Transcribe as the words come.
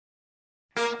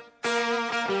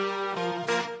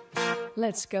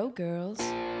Let's go, girls.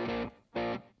 Come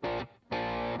on.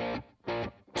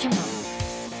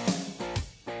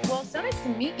 Well, so nice to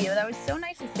meet you. That was so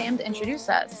nice of Sam to introduce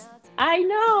us. I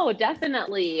know,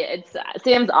 definitely. It's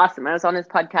Sam's awesome. I was on his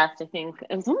podcast, I think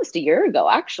it was almost a year ago,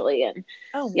 actually. And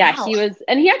Oh, yeah, wow.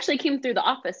 he actually came through the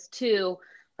office too,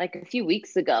 like a few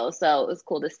weeks ago. So it was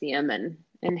cool to see him and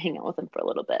hang out with him for a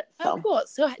little bit. Oh, cool.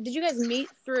 So did you guys meet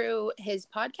through his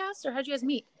podcast, or how'd you guys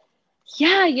meet?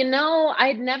 Yeah, I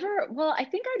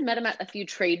think I'd met him at a few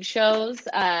trade shows.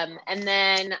 And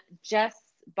then Jess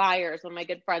Byers, one of my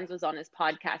good friends, was on his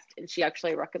podcast and she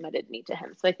actually recommended me to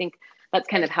him. So I think that's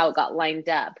kind of how it got lined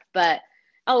up. But,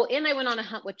 and I went on a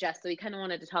hunt with Jess. So we kind of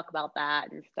wanted to talk about that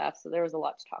and stuff. So there was a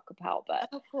lot to talk about, but.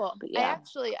 Oh, cool. But yeah.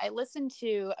 I was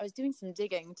doing some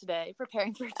digging today,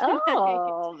 preparing for tonight.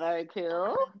 Oh, very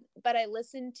cool. But I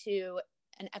listened to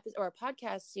an episode or a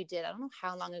podcast you did. I don't know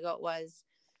how long ago it was,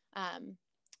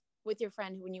 with your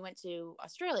friend when you went to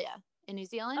Australia and New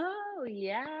Zealand. Oh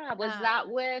yeah. Was that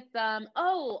with,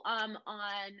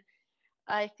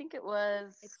 I think it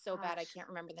was. It's so bad I can't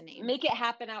remember the name. Make It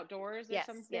Happen Outdoors or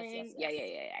something. Yes.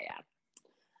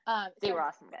 Yeah. They were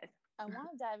awesome guys. I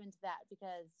want to dive into that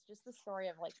because just the story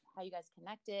of like how you guys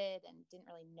connected and didn't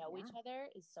really know each other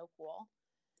is so cool.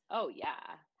 Oh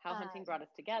yeah, how hunting brought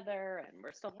us together, and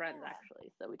we're still friends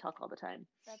actually. So we talk all the time.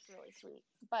 That's really sweet.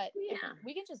 But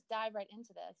we can just dive right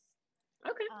into this.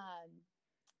 Okay.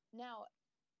 Now,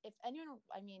 if anyone,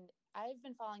 I've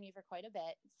been following you for quite a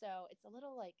bit, so it's a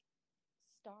little like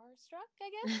starstruck, I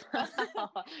guess.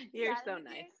 You're so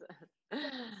nice.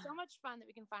 So much fun that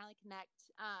we can finally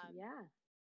connect.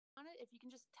 If you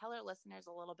can just tell our listeners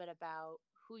a little bit about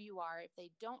who you are if they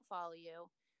don't follow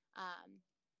you,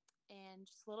 and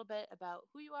just a little bit about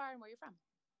who you are and where you're from.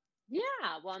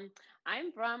 Yeah, well,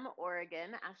 I'm from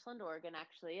Oregon, Ashland, Oregon,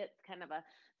 actually. It's kind of a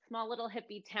small little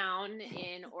hippie town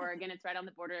in Oregon. It's right on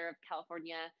the border of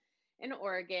California and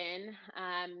Oregon.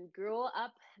 Grew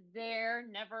up there,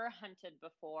 never hunted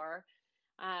before.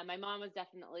 My mom was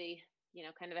definitely,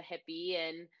 kind of a hippie,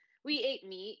 and we ate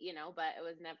meat, but it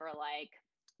was never like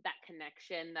that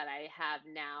connection that I have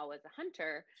now as a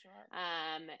hunter. Sure.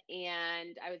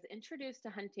 And I was introduced to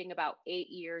hunting about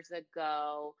 8 years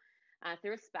ago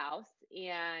through a spouse,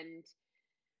 and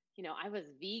I was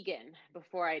vegan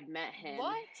before I'd met him.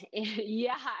 What?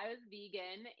 Yeah, I was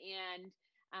vegan, and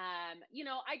I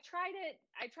tried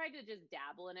to just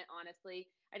dabble in it, honestly.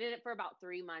 I did it for about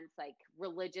 3 months, like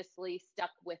religiously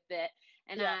stuck with it.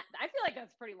 And I feel like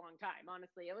that's a pretty long time,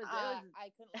 honestly. It was I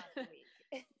couldn't last a week.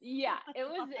 Yeah, it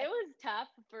was tough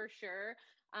for sure.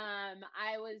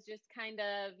 I was just kind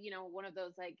of, one of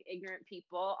those like ignorant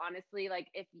people, honestly.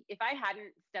 Like if I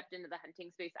hadn't stepped into the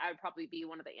hunting space, I would probably be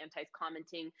one of the antis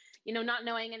commenting, not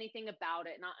knowing anything about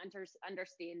it, not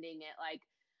understanding it like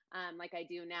I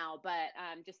do now, but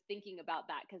just thinking about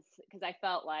that because I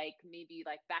felt like maybe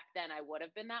like back then I would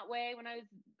have been that way when I was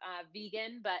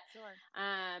vegan, but Sure.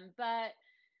 But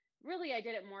really, I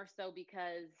did it more so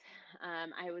because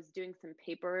I was doing some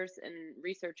papers and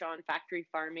research on factory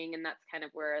farming, and that's kind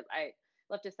of where I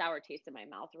left a sour taste in my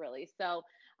mouth, really. So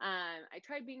I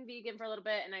tried being vegan for a little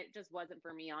bit, and it just wasn't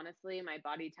for me, honestly. My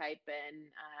body type and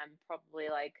probably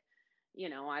like,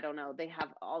 I don't know. They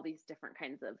have all these different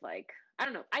kinds of like, I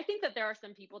don't know. I think that there are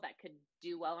some people that could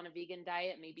do well on a vegan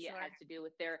diet. Maybe Sure. It has to do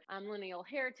with their lineal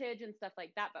heritage and stuff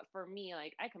like that. But for me,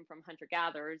 like I come from hunter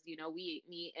gatherers, we eat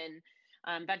meat and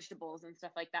vegetables and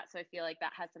stuff like that. So I feel like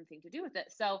that has something to do with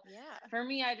it. So for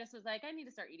me, I just was like, I need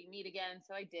to start eating meat again.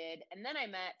 So I did. And then I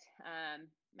met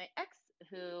my ex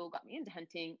who got me into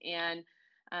hunting, and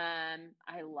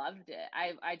I loved it.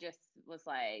 I just was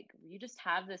like, you just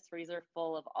have this freezer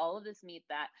full of all of this meat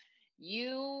that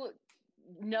you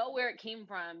know where it came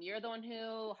from. You're the one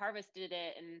who harvested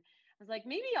it. And I was like,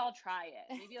 maybe I'll try it.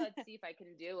 Maybe let's see if I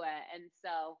can do it. And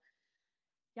so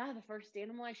yeah, the first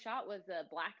animal I shot was a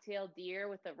black-tailed deer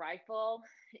with a rifle,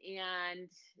 and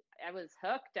I was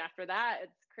hooked after that.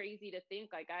 It's crazy to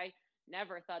think, like I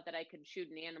never thought that I could shoot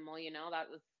an animal, that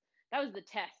was the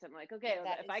test. I'm like, okay,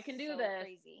 if I can do this.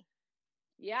 Crazy.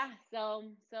 Yeah,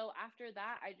 so after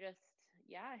that I just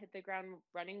hit the ground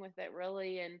running with it,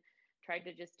 really, and tried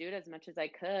to just do it as much as I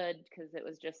could because it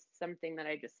was just something that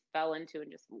I just fell into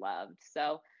and just loved.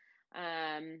 So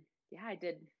I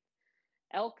did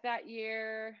elk that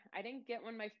year. I didn't get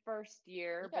one my first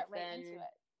year, but then into it.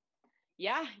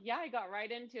 Yeah, I got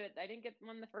right into it. I didn't get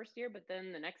one the first year, but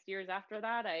then the next years after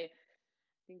that, I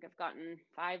think I've gotten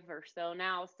 5 or so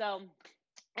now. So,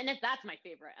 and if that's my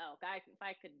favorite elk, if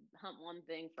I could hunt one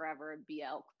thing forever, it'd be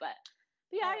elk. But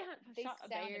yeah, I shot a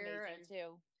bear and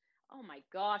too. Oh my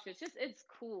gosh, it's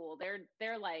cool.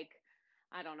 They're like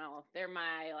I don't know, they're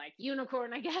my like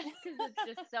unicorn, I guess, because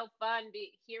it's just so fun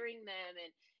hearing them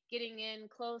and getting in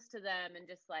close to them and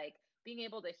just like being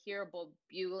able to hear a bull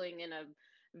bugling in a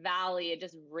valley. It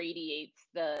just radiates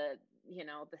the, you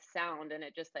know, the sound, and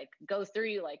it just like goes through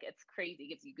you like it's crazy,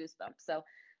 gives you goosebumps. So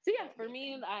yeah, for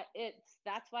me,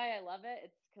 that's why I love it.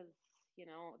 It's because, you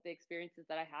know, the experiences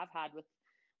that I have had with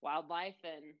wildlife,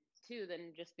 and too,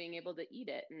 then just being able to eat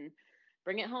it and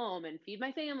bring it home and feed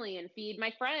my family and feed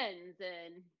my friends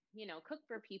and, you know, cook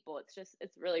for people.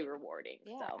 It's really rewarding.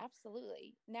 Yeah, so.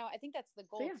 Absolutely. Now, I think that's the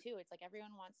goal too. It's like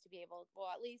everyone wants to be able, well,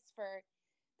 at least for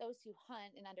those who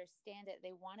hunt and understand it,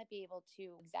 they want to be able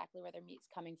to exactly where their meat's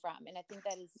coming from. And I think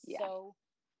that is so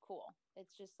cool.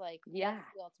 It's just like, that's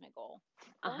the ultimate goal.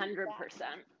 100%.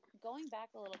 Going back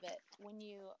a little bit, when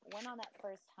you went on that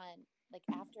first hunt, like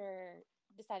after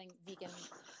deciding vegan,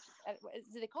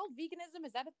 is it called veganism?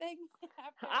 Is that a thing?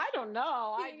 I don't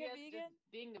know.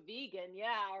 Being a vegan,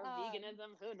 or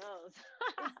veganism, who knows?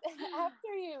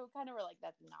 After you kind of were like,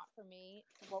 that's not for me.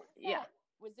 What was that?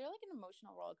 Was there like an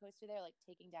emotional roller coaster there, like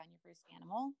taking down your first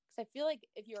animal? Because I feel like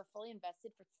if you were fully invested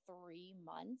for 3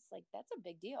 months, like that's a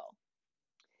big deal.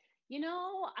 You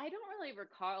know, I don't really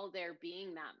recall there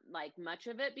being that like much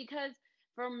of it, because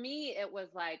for me, it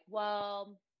was like,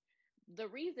 well, the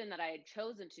reason that I had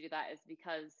chosen to do that is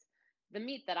because the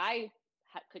meat that I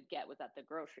could get was at the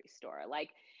grocery store. Like,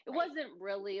 it wasn't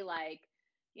really like,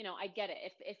 you know, I get it.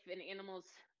 If an animal's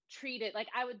treated, like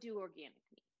I would do organic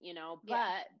meat, you know,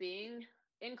 but being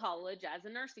in college as a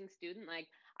nursing student, like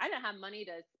I didn't have money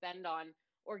to spend on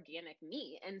organic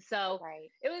meat. And so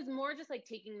it was more just like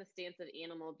taking the stance of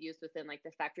animal abuse within like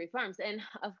the factory farms. And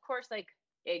of course, like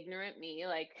ignorant me,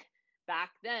 like back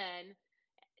then,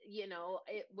 you know,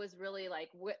 it was really like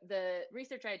the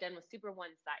research I had done was super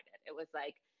one-sided. It was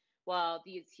like, well,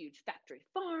 these huge factory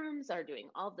farms are doing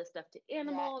all this stuff to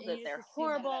animals, that they're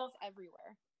horrible. That's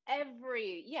everywhere.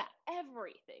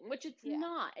 Everything, which it's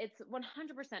not. It's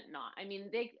 100% not. I mean,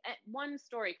 one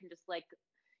story can just like,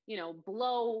 you know,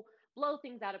 blow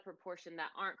things out of proportion that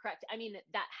aren't correct. I mean,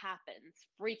 that happens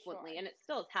frequently, and it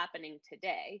still is happening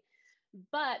today.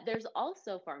 But there's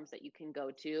also farms that you can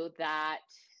go to that,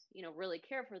 you know, really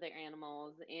care for their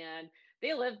animals, and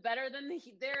they live better than the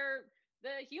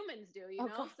humans do, you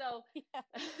know? So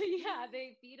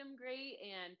they feed them great,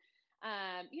 and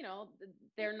you know,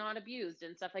 they're not abused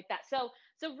and stuff like that. So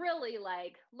really,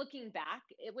 like looking back,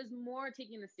 it was more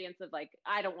taking the stance of like,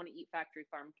 I don't want to eat factory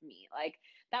farmed meat. Like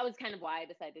that was kind of why I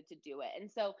decided to do it. And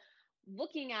so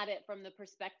looking at it from the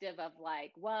perspective of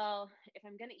like, well, if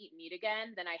I'm going to eat meat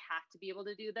again, then I have to be able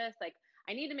to do this. Like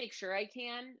I need to make sure I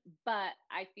can, but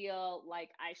I feel like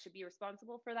I should be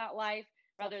responsible for that life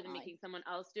rather than making someone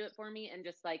else do it for me, and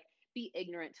just like be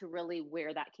ignorant to really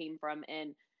where that came from,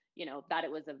 and you know, that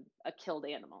it was a killed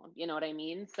animal, you know what I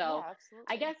mean? So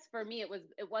I guess for me, it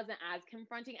wasn't as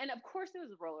confronting. And of course it was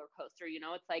a roller coaster, you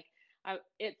know, it's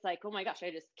like, oh my gosh,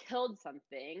 I just killed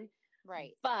something.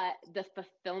 Right. But the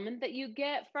fulfillment that you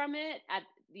get from it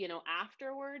you know,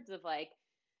 afterwards, of like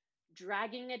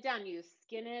dragging it down, you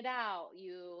skin it out,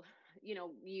 you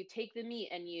know, you take the meat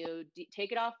and you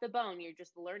take it off the bone. You're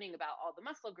just learning about all the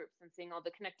muscle groups and seeing all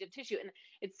the connective tissue. And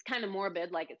it's kind of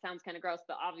morbid, like it sounds kind of gross,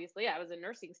 but obviously I was a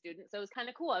nursing student, so it was kind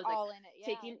of cool. I was all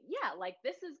like in it, like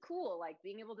this is cool, like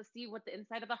being able to see what the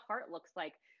inside of the heart looks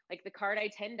like the cardi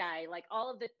tendae, like all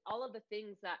of the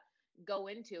things that go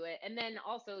into it. And then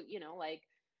also, you know, like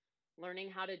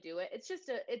learning how to do it.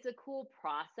 It's a cool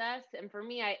process. And for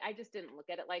me, I just didn't look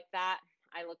at it like that.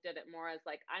 I looked at it more as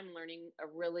like, I'm learning a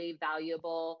really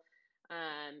valuable,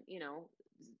 you know,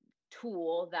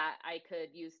 tool that I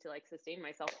could use to like sustain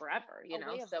myself forever, you know?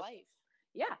 A way of life.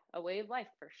 Yeah, a way of life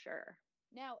for sure.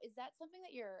 Now, is that something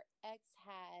that your ex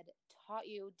had taught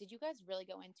you? Did you guys really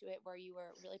go into it where you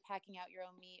were really packing out your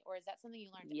own meat, or is that something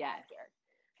you learned after?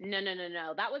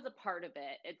 No. That was a part of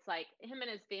it. It's like him and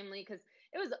his family, because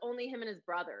it was only him and his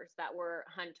brothers that were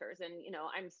hunters. And, you know,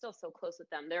 I'm still so close with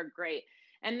them. They're great.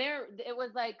 And it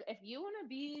was like, if you want to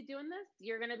be doing this,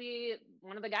 you're going to be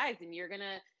one of the guys, and you're going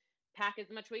to pack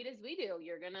as much weight as we do.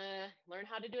 You're going to learn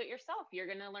how to do it yourself. You're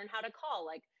going to learn how to call,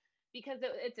 like, because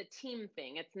it's a team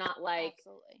thing. It's not like,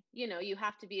 you know, you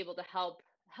have to be able to help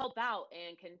out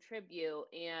and contribute.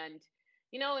 And,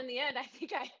 you know, in the end, I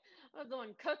think I was the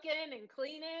one cooking and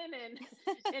cleaning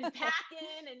and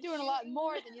packing and doing a lot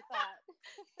more than you thought.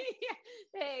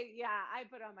 I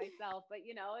put on myself, but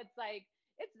you know, it's like,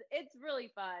 it's really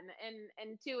fun.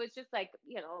 And two, it's just like,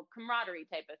 you know, camaraderie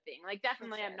type of thing. Like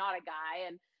definitely I'm not a guy,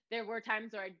 and there were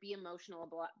times where I'd be emotional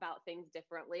about things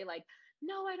differently. Like,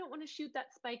 no, I don't want to shoot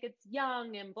that spike. It's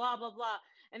young and blah, blah, blah.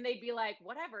 And they'd be like,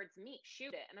 whatever, it's meat,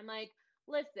 shoot it. And I'm like,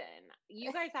 listen,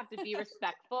 you guys have to be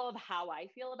respectful of how I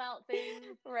feel about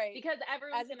things. Right. Because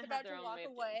everyone's going to have their own way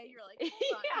of doing things. You're like,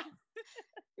 hold on.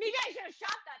 Maybe I should have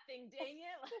shot that thing, dang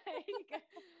it. Like,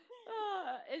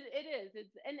 it is.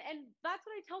 It's, and that's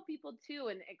what I tell people too.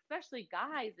 And especially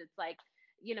guys, it's like,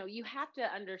 you know, you have to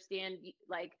understand,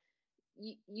 like,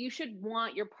 you should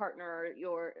want your partner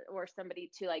or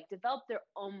somebody to like develop their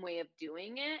own way of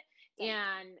doing it.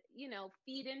 And, you know,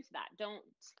 feed into that. Don't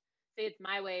say it's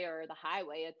my way or the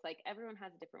highway. It's like everyone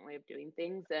has a different way of doing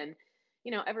things. And,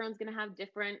 you know, everyone's going to have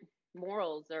different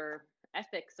morals or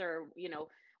ethics or, you know,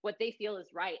 what they feel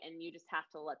is right. And you just have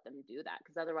to let them do that,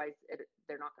 because otherwise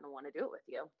they're not going to want to do it with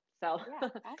you. So, yeah,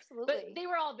 absolutely. But they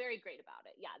were all very great about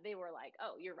it. Yeah. They were like,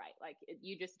 oh, you're right. Like,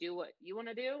 you just do what you want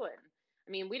to do. And I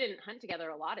mean, we didn't hunt together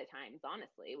a lot of times,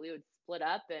 honestly. We would split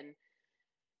up and,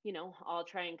 you know, all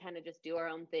try and kind of just do our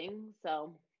own thing.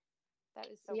 So that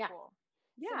is so cool.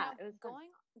 Yeah, so it was going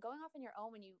off on your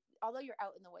own when you, although you're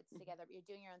out in the woods together, but you're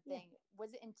doing your own thing. Was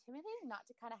it intimidating not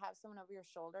to kind of have someone over your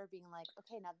shoulder being like,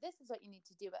 okay, now this is what you need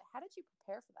to do? But how did you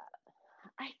prepare for that?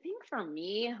 I think for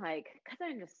me, like, because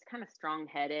I'm just kind of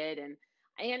strong-headed, and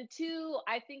two,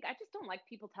 I think I just don't like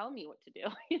people telling me what to do.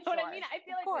 You know what I mean? I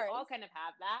feel like we all kind of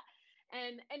have that,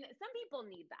 and some people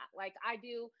need that. Like I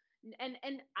do.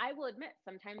 And I will admit,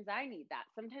 sometimes I need that.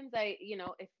 Sometimes I, you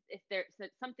know, if there's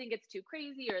something gets too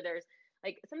crazy, or there's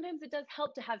like, sometimes it does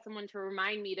help to have someone to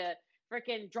remind me to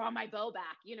freaking draw my bow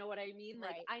back. You know what I mean?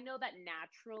 Like, I know that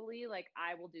naturally, like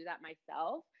I will do that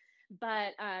myself,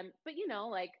 but you know,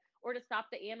 like, or to stop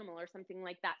the animal or something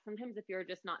like that. Sometimes if you're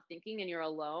just not thinking and you're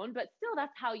alone, but still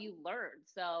that's how you learn.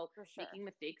 So making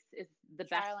mistakes is the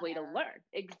best way to learn.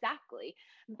 Exactly.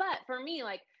 But for me,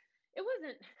 like, it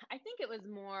wasn't, I think it was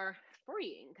more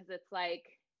freeing, because it's like,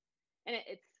 and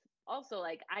it's also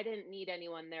like, I didn't need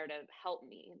anyone there to help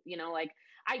me, you know, like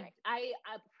I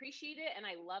appreciate it. And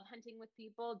I love hunting with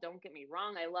people. Don't get me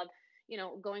wrong. I love, you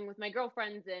know, going with my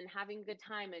girlfriends and having a good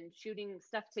time and shooting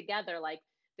stuff together. Like,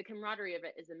 the camaraderie of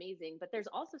it is amazing. But there's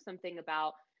also something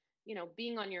about, you know,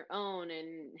 being on your own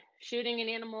and shooting an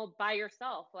animal by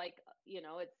yourself. Like, you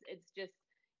know, it's just,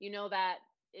 you know, that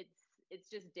it's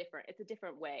just different. It's a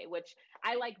different way, which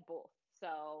I like both.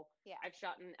 So yeah, I've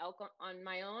shot an elk on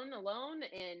my own alone.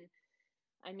 And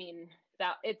I mean,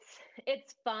 that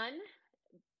it's fun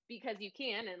because you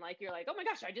can, and like, you're like, oh my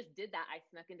gosh, I just did that. I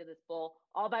snuck into this bull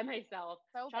all by myself,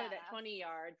 shot it at 20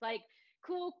 yards. Like,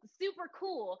 cool, super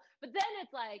cool. But then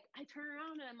it's like, I turn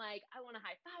around and I'm like, I want to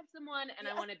high five someone, and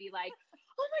I want to be like,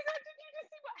 oh my God, did you just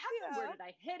see what happened? Where did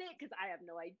I hit it? Because I have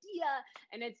no idea.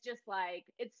 And it's just like,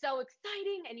 it's so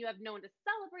exciting, and you have no one to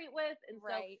celebrate with. And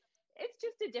so it's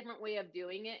just a different way of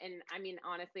doing it. And I mean,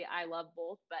 honestly, I love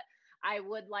both, but I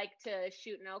would like to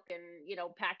shoot an elk and, you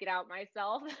know, pack it out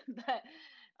myself.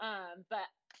 But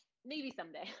maybe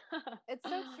someday. It's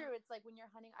so true. It's like when you're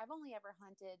hunting, I've only ever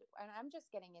hunted, and I'm just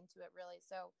getting into it really.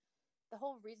 So the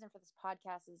whole reason for this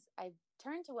podcast is I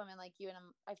turned to women like you, and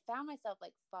I found myself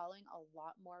like following a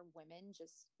lot more women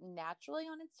just naturally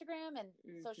on Instagram and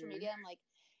social media. I'm like,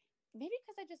 maybe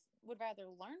because I just would rather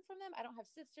learn from them. I don't have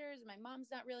sisters, and my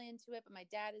mom's not really into it, but my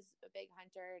dad is a big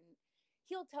hunter, and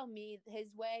he'll tell me his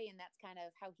way, and that's kind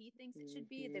of how he thinks it should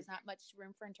be. There's not much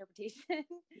room for interpretation.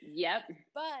 Yep.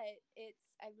 But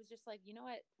I was just like, you know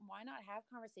what, why not have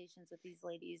conversations with these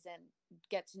ladies and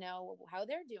get to know how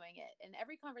they're doing it? And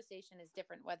every conversation is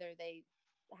different,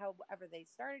 however they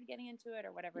started getting into it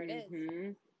or whatever it is.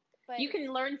 But you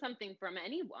can learn something from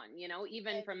anyone, you know,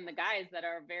 even from the guys that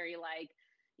are very like,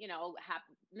 you know,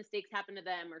 mistakes happen to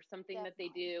them, or something that they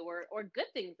do, or good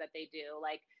things that they do.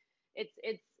 Like,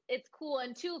 it's cool.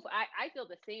 And two, I feel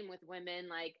the same with women.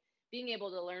 Like, being able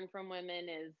to learn from women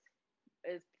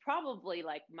is probably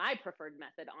like my preferred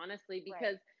method, honestly,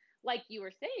 because like you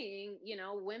were saying, you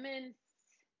know, women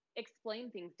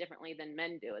explain things differently than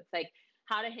men do. It's like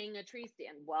how to hang a tree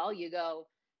stand. Well, you go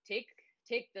take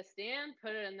the stand,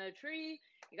 put it in the tree.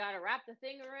 You got to wrap the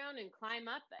thing around and climb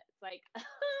up it. It's like,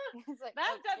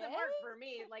 that doesn't work for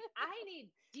me. Like, I need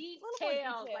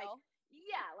details. Like,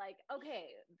 yeah, like,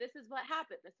 okay, this is what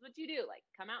happened. This is what you do. Like,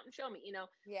 come out and show me, you know?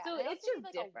 Yeah. So it's just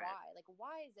like different. A why? Like,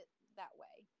 why is it that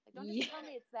way? Like, don't just tell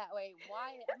me it's that way.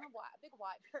 Why? I'm a big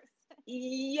why person.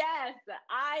 Yes,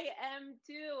 I am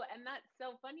too. And that's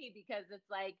so funny, because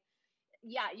it's like,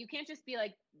 yeah, you can't just be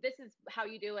like, this is how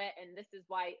you do it, and this is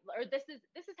why, or this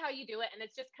is how you do it, and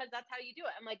it's just because that's how you do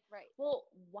it. I'm like, well,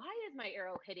 why is my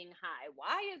arrow hitting high?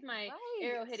 Why is my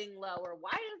arrow hitting low? Or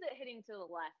why is it hitting to the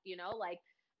left? You know, like,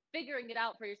 figuring it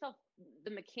out for yourself,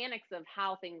 the mechanics of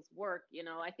how things work, you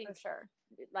know, I think for sure,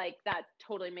 like, that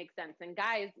totally makes sense. And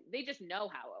guys, they just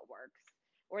know how it works.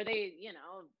 or they, you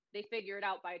know, they figure it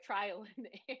out by trial and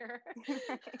error.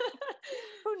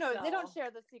 Who knows? So, they don't share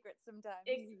the secrets sometimes.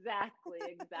 Exactly.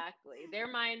 Their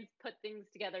minds put things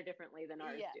together differently than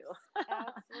ours do.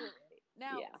 Absolutely.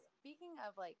 Now, speaking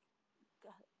of like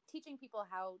teaching people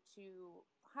how to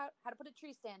put a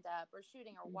tree stand up or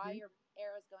shooting, or why your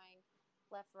arrow's going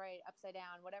left, right, upside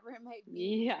down, whatever it might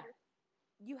be. Yeah.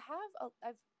 You have,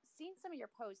 I've seen some of your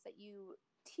posts that you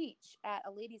teach at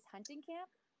a ladies hunting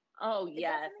camp. Oh, yes. Is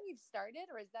that something you've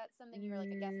started, or is that something you're like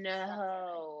a guest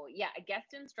instructor? Yeah, a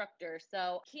guest instructor.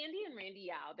 So Candy and Randy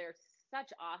Yao, they're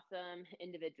such awesome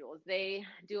individuals. They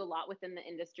do a lot within the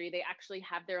industry. They actually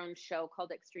have their own show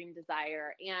called Extreme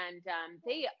Desire. And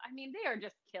they are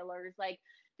just killers. Like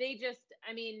they just,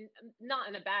 not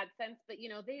in a bad sense, but you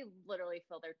know, they literally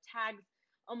fill their tags,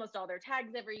 almost all their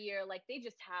tags every year. Like they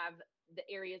just have the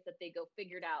areas that they go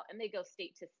figured out, and they go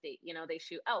state to state. You know, they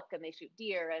shoot elk and they shoot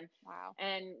deer, and wow.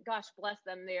 And gosh bless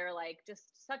them, they're like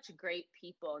just such great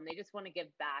people, and they just want to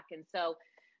give back. And so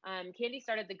Candy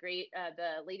started the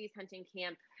ladies hunting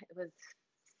camp. It was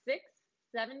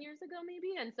 6-7 years ago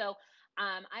maybe. And so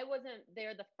I wasn't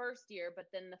there the first year,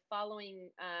 but then the following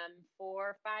 4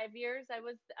 or 5 years I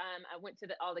went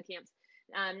to all the camps.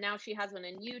 Now she has one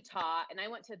in Utah, and I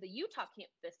went to the Utah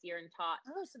camp this year and taught.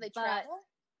 Oh, so they travel?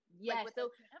 Yeah, like so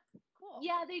cool.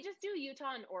 Yeah, they just do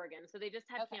Utah and Oregon. So they just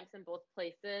have camps in both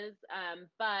places.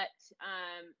 But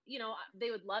you know,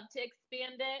 they would love to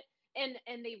expand it. And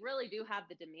they really do have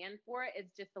the demand for it.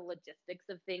 It's just the logistics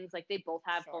of things. Like they both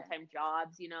have full-time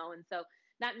jobs, you know, and so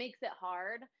that makes it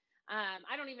hard.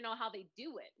 I don't even know how they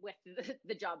do it with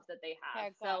the jobs that they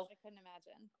have. Oh, gosh, I couldn't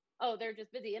imagine. Oh, they're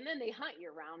just busy. And then they hunt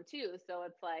year round too. So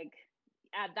it's like,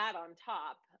 add that on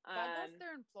top. God bless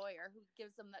their employer who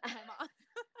gives them that time off.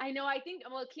 I know. I think,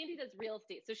 well, Candy does real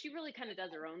estate, so she really kind of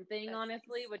does her own thing,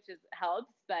 honestly, which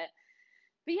helps. But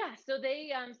yeah, so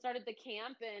they started the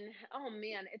camp, and oh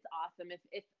man, it's awesome.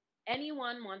 If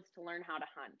anyone wants to learn how to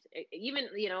hunt, even,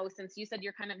 you know, since you said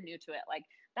you're kind of new to it, like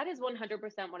that is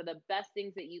 100% one of the best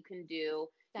things that you can do.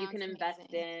 You can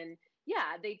invest in.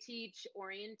 Yeah, they teach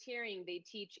orienteering, they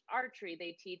teach archery,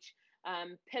 they teach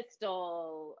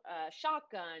pistol,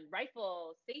 shotgun,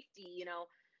 rifle, safety, you know,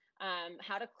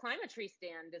 how to climb a tree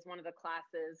stand is one of the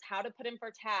classes, how to put in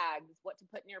for tags, what to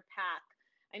put in your pack.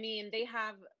 I mean, they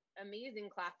have amazing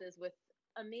classes with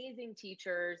amazing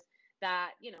teachers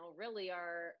that, you know, really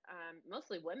are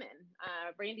mostly women.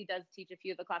 Randy does teach a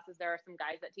few of the classes. There are some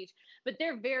guys that teach, but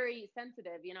they're very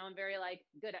sensitive, you know, and very like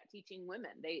good at teaching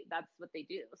women. That's what they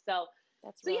do. So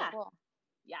that's really cool.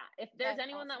 Yeah, if there's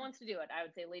anyone that wants to do it, I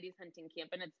would say Ladies Hunting Camp,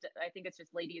 and I think it's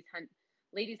just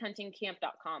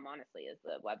ladieshuntingcamp.com, honestly, is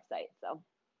the website. So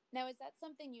now, is that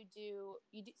something you do?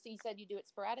 So you said you do it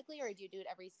sporadically, or do you do it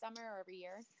every summer or every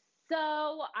year?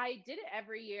 So I did it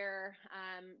every year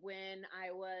when I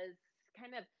was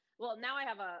now I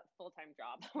have a full-time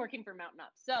job working for Mountain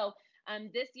Up. So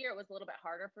this year it was a little bit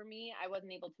harder for me. I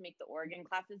wasn't able to make the Oregon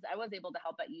classes. I was able to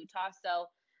help at Utah. So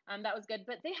that was good,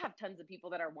 but they have tons of people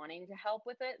that are wanting to help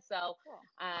with it. So, cool.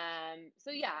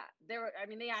 Yeah, they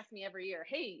ask me every year,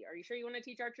 hey, are you sure you want to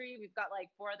teach archery? We've got like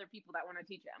 4 other people that want to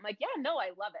teach it. I'm like, yeah, no,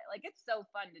 I love it. Like, it's so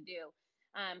fun to do.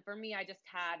 For me, I just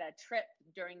had a trip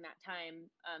during that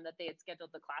time that they had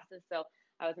scheduled the classes, so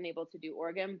I wasn't able to do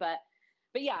Oregon, but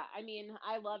yeah, I mean,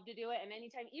 I love to do it. And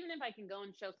anytime, even if I can go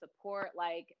and show support,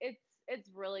 like it's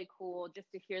really cool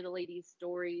just to hear the ladies'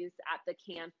 stories at the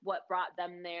camp, what brought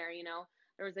them there, you know.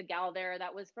 There was a gal there that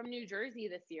was from New Jersey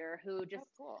this year who just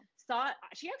saw it.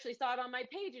 She actually saw it on my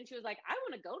page, and she was like, I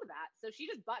want to go to that. So she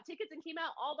just bought tickets and came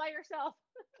out all by herself.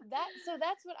 So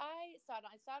that's what I saw it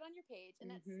on. I saw it on your page,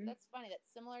 and that's funny. That's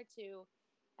similar to,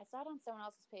 I saw it on someone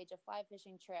else's page, a fly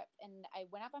fishing trip, and I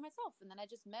went out by myself, and then I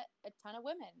just met a ton of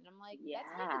women, and I'm like, that's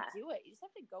how you do it. You just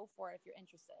have to go for it if you're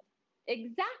interested.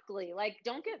 Exactly. Like,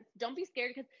 don't be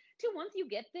scared, because too, once you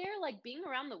get there, like being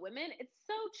around the women, it's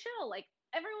so chill. Like,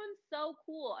 everyone's so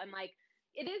cool, and like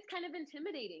it is kind of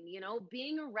intimidating, you know.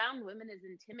 Being around women is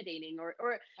intimidating, or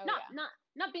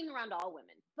not being around all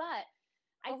women, but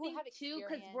I think too,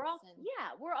 because we're all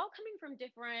coming from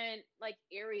different like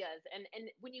areas, and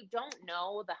when you don't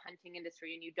know the hunting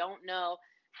industry and you don't know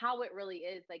how it really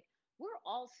is, like we're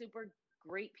all super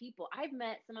great people. I've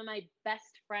met some of my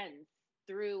best friends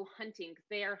through hunting because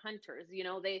they are hunters, you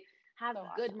know. They have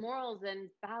good morals and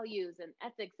values and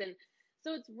ethics, and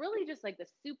so it's really just like the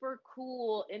super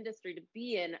cool industry to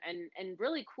be in, and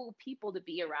really cool people to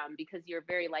be around, because you're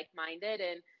very like-minded,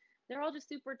 and they're all just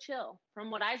super chill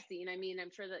from what I've seen. I mean, I'm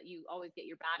sure that you always get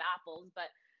your bad apples, but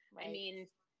I mean,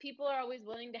 people are always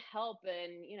willing to help,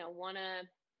 and, you know, want to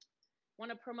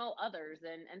promote others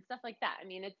and stuff like that. I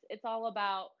mean, it's all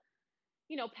about,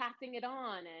 passing it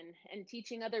on and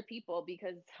teaching other people,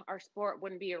 because our sport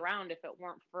wouldn't be around if it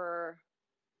weren't for,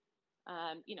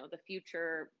 the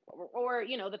future or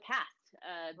the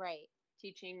past, right.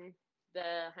 teaching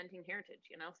the hunting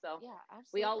heritage, so yeah,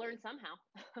 absolutely. we all learn somehow.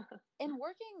 And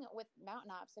working with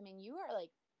Mountain Ops, I mean, you are like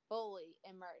fully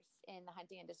immersed in the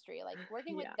hunting industry, like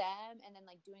working with them and then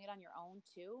like doing it on your own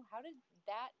too. How did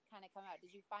that kind of come out?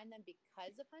 Did you find them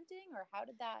because of hunting, or how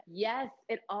did that? Yes,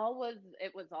 it was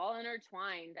all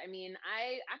intertwined. I mean,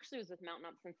 I actually was with Mountain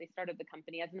Ops since they started the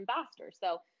company as an ambassador.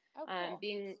 So cool.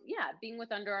 being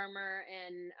with Under Armour,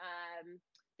 and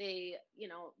they,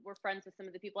 were friends with some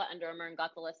of the people at Under Armour and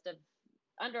got the list of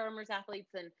Under Armour's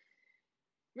athletes and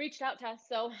reached out to us.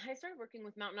 So I started working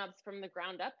with Mountain Ops from the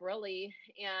ground up, really,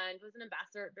 and was an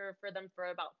ambassador for them for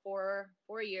about four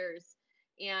years.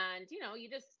 And, you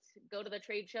just go to the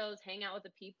trade shows, hang out with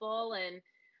the people, and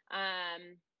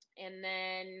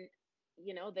then,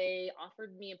 they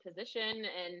offered me a position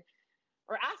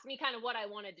or asked me kind of what I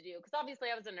wanted to do. Because obviously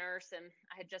I was a nurse and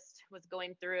I just was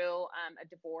going through a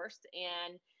divorce,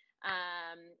 and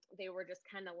they were just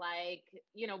kind of like,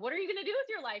 what are you going to do with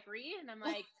your life, Ree? And I'm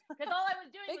like, because all I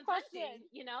was doing was hunting,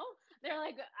 they're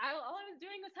like, all I was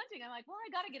doing was hunting. I'm like, well,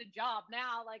 I got to get a job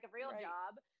now, like a real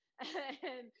job.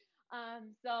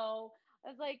 And so I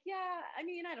was like, yeah, I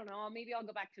mean, I don't know, maybe I'll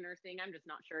go back to nursing. I'm just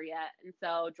not sure yet. And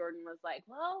so Jordan was like,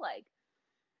 well, like,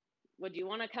 would you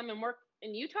want to come and work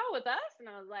in Utah with us? And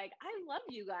I was like, I love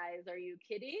you guys. Are you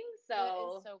kidding? So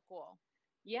it is so cool.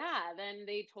 Yeah. Then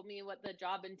they told me what the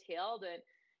job entailed, and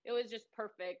it was just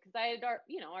perfect because I had,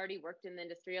 already worked in the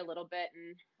industry a little bit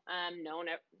and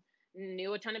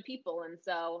knew a ton of people. And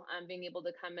so being able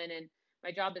to come in, and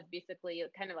my job is basically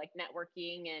kind of like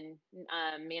networking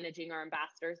and managing our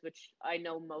ambassadors, which I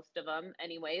know most of them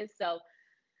anyways. So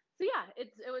yeah,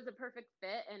 it was a perfect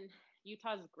fit, and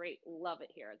Utah's great. Love it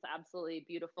here. It's absolutely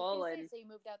beautiful. And so you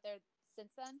moved out there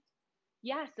since then?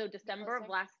 Yeah. So December of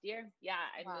last year. Yeah.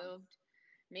 I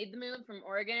made the move from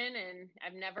Oregon, and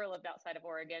I've never lived outside of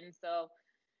Oregon. So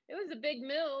it was a big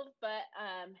move, but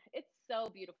it's so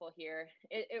beautiful here.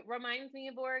 It reminds me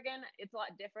of Oregon. It's a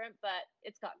lot different, but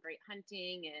it's got great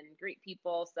hunting and great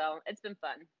people. So it's been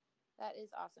fun. That is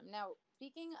awesome. Now,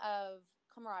 speaking of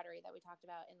camaraderie that we talked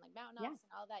about in like Mountain Ops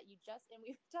and all that, and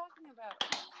we were talking about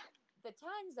the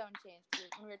time zone change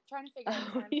when we were trying to figure out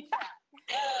the time to chat.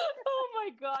 Oh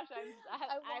my gosh,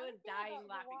 I was dying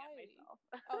laughing at myself.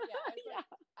 Oh yeah, I was like,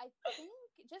 I think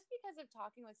just because of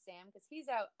talking with Sam, because he's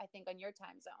out, I think, on your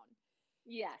time zone.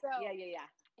 Yeah. So yeah.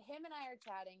 Him and I are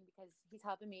chatting because he's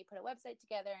helping me put a website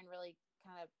together and really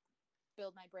kind of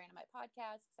build my brand and my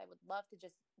podcast, because I would love to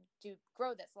just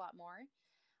grow this a lot more.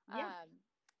 Yeah.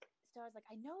 So I was like,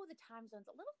 I know the time zone's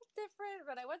a little different,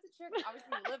 but I wasn't sure.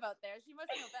 Obviously, you live out there. She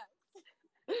must know best.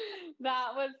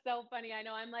 That was so funny. I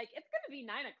know. I'm like, it's going to be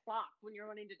 9 o'clock when you're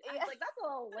wanting to. I was like, that's a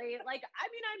little late. Like, I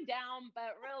mean, I'm down,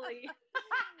 but really.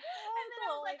 And then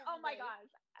I was like, oh my gosh.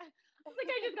 I was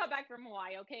like, I just got back from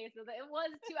Hawaii. Okay. So it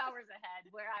was 2 hours ahead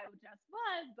where I just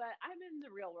was, but I'm in the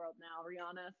real world now,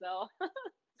 Rihanna. So.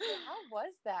 So how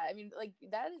was that? I mean, like,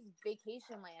 that is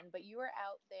vacation land, but you were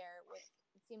out there with,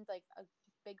 it seemed like a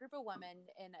big group of women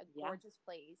in a gorgeous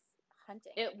place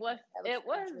hunting. It was a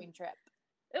dream trip.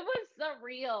 It was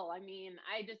surreal. I mean,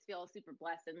 I just feel super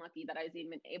blessed and lucky that I was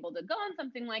even able to go on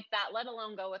something like that, let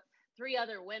alone go with 3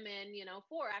 other women,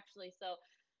 4 actually. So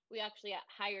we actually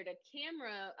hired a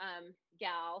camera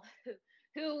gal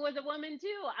who was a woman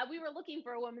too. We were looking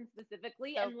for a woman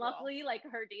specifically, and luckily like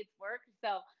her dates worked.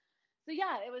 So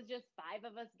yeah, it was just 5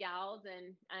 of us gals,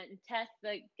 and Tess,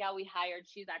 the gal we hired,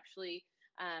 she's actually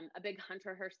a big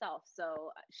hunter herself.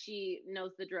 So she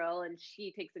knows the drill, and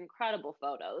she takes incredible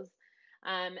photos.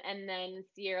 And then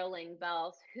Sierra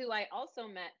Langbells, who I also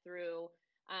met through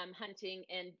hunting,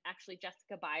 and actually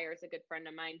Jessica Byers, a good friend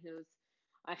of mine who's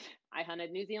I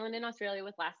hunted New Zealand and Australia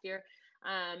with last year.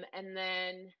 And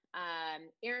then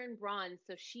Erin Braun,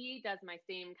 so she does my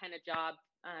same kind of job,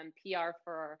 PR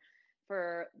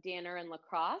for Danner and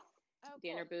Lacrosse.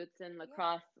 Danner boots and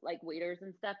Lacrosse, like waders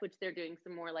and stuff, which they're doing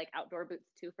some more like outdoor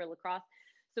boots too for Lacrosse.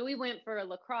 So we went for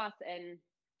Lacrosse, and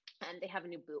they have a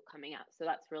new boot coming out. So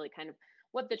that's really kind of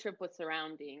what the trip was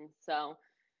surrounding. So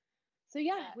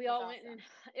yeah, we all went, and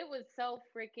it was so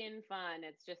freaking fun.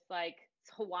 It's just like,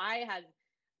 Hawaii has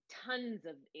tons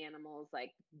of animals,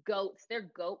 like goats. Their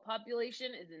goat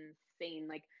population is insane.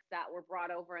 Like, that were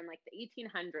brought over in like the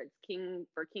 1800s, King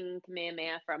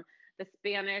Kamehameha from the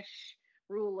Spanish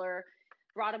ruler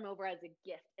brought them over as a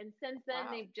gift, and since then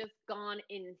they've just gone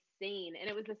insane. And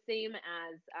it was the same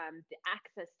as the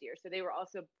access deer, so they were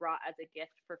also brought as a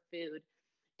gift for food,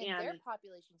 and their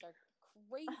populations are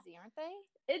crazy, aren't they?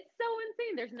 It's so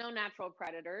insane. There's no natural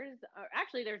predators.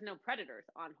 Actually, there's no predators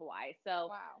on Hawaii. So,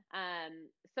 wow.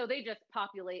 So they just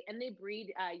populate and they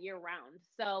breed year round.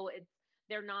 So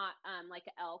they're not like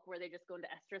an elk where they just go into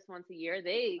estrus once a year.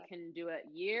 They can do it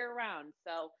year round.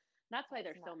 So that's why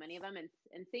there's so many of them.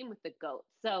 And same with the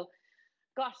goats. So,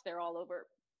 gosh, they're all over.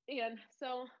 And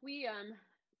so we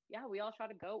all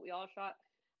shot a goat. We all shot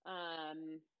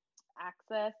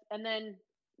access, and then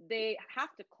they have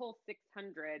to cull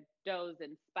 600 does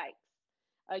and spikes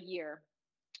a year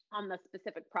on the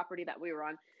specific property that we were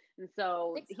on. And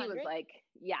so 600? He was like,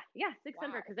 yeah,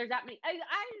 600, because there's that many. I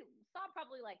saw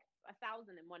probably like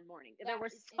 1,000 in one morning. There were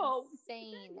so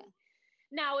insane.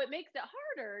 Now it makes it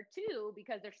harder too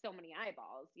because there's so many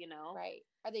eyeballs, you know. Right.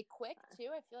 Are they quick too?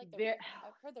 I feel like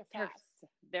I've heard they're fast.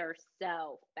 They're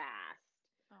so fast.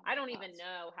 Oh I don't even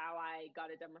know how I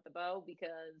got it done with a bow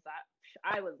because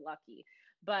I was lucky.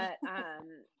 But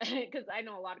because I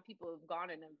know a lot of people who've gone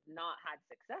and have not had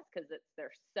success because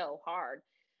they're so hard.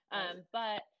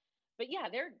 But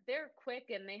yeah, they're quick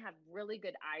and they have really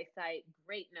good eyesight,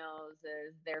 great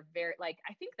noses. They're very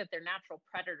I think that their natural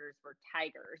predators were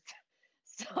tigers.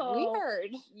 So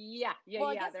weird. Yeah.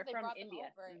 Well, They're from India.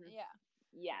 Mm-hmm.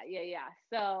 Yeah.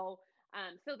 So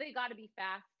they got to be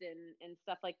fast and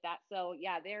stuff like that. So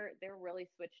yeah, they're really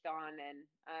switched on, and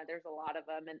there's a lot of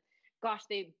them, and gosh,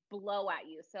 they blow at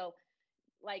you. So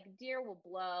like deer will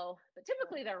blow, but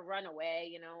typically they'll run away.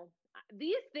 You know,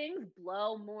 these things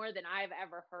blow more than I've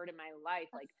ever heard in my life.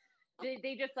 Like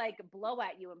they just like blow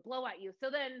at you and blow at you. So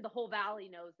then the whole valley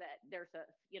knows that there's a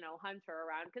hunter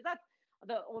around, because that's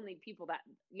the only people that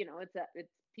it's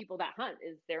people that hunt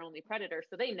is their only predator.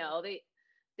 So they know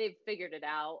they've figured it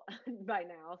out by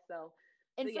now. So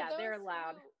yeah, they're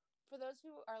loud. For those who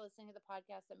are listening to the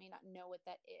podcast that may not know what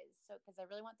that is, so because I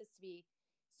really want this to be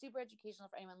super educational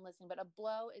for anyone listening, but a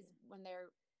blow is when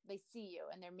they see you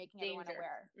and they're making everyone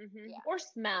aware. Mm-hmm. Yeah. Or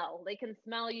smell. They can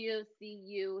smell you, see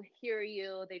you, hear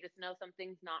you. They just know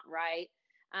something's not right.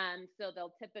 So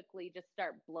they'll typically just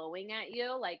start blowing at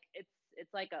you. Like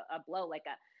it's like a blow, like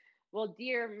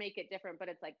deer make it different, but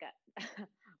it's like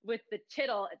with the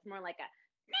chittle, it's more like a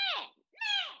nah,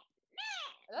 nah, nah.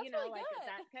 That's really like good.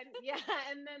 that kind of, yeah.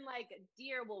 And then like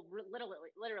deer will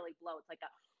literally blow. It's like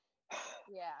a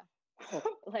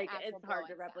like actual it's hard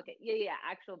to replicate. Sound. Yeah,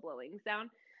 actual blowing sound.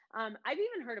 I've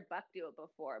even heard a buck do it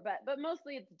before, but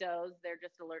mostly it's does. They're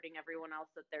just alerting everyone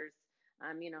else that there's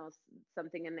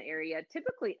something in the area.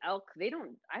 Typically elk, they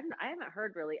don't. I haven't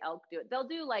heard really elk do it. They'll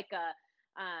do like a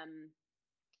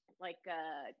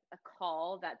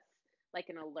call that's like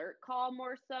an alert call,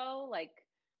 more so like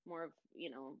more of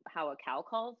how a cow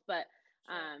calls, but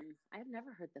I've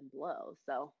never heard them blow.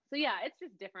 So yeah, it's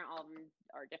just different. All of them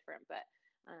are different, but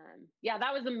yeah,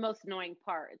 that was the most annoying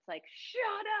part. It's like,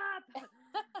 shut up.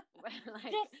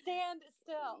 Like, just stand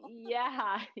still.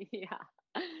 Yeah.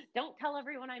 Don't tell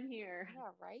everyone I'm here.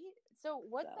 Yeah, right. So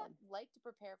what's that like to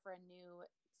prepare for a new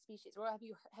species? Or have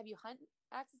you hunted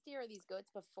axis deer or these goats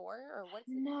before, or what's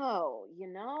it? No,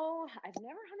 I've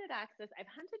never hunted axis.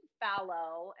 I've hunted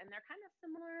fallow, and they're kind of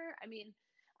similar. I mean,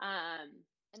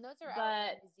 and those are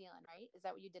out in New Zealand, right? Is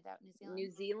that what you did out in New Zealand?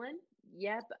 New Zealand,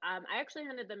 yep. I actually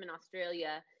hunted them in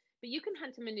Australia, but you can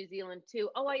hunt them in New Zealand too.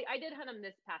 Oh, I did hunt them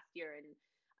this past year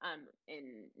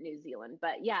in New Zealand,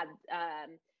 but yeah,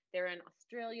 they're in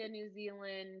Australia, New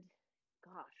Zealand,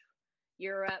 gosh,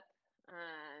 Europe,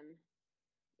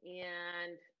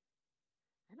 and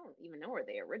I don't even know where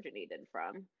they originated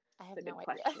from. I have no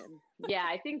idea. Yeah,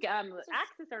 I think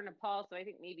axis are Nepal, so I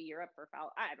think maybe Europe for fallow.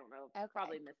 I don't know. Okay.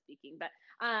 Probably misspeaking, but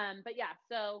yeah.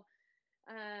 So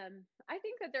I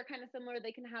think that they're kind of similar.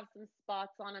 They can have some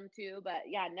spots on them too, but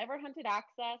yeah, never hunted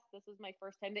axis. This was my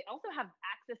first time. They also have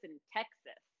axis in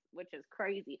Texas, which is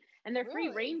crazy, and they're free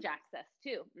range access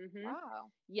too. Mm-hmm. Wow.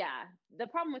 Yeah, the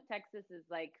problem with Texas is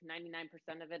like 99%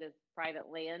 of it is private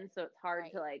land, so it's hard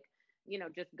to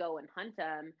just go and hunt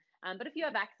them. But if you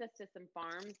have access to some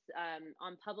farms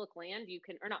on public land, you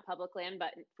can, or not public land, but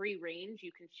free range,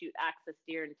 you can shoot axis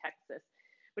deer in Texas,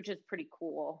 which is pretty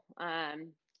cool.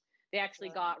 They actually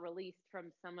got released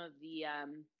from some of the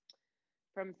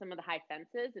high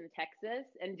fences in Texas,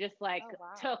 and just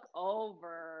took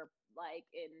over like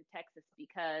in Texas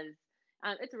because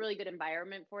it's a really good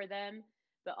environment for them.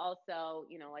 But also,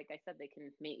 like I said, they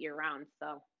can mate year round,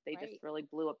 so they just really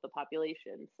blew up the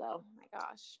population. So, oh my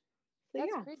gosh.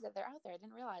 That's crazy that they're out there. I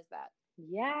didn't realize that.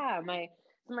 Yeah, my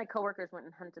coworkers went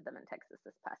and hunted them in Texas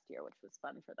this past year, which was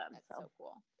fun for them. That's so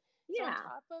cool. Yeah. So on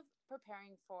top of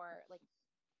preparing for like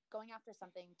going after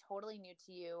something totally new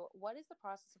to you, what is the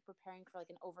process of preparing for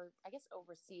like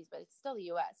overseas, but it's still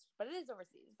the US, but it is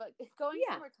overseas, but going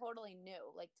somewhere totally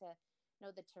new, like to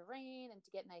know the terrain and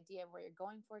to get an idea of where you're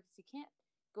going for, because you can't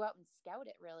go out and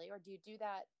scout it really, or do you do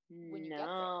that when you get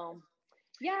there?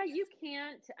 Yeah, you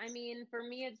can't. I mean, for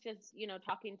me, it's just,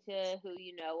 talking to who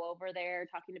you know over there,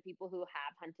 talking to people who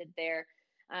have hunted there.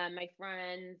 My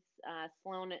friends,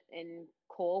 Sloan and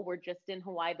Cole, were just in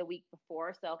Hawaii the week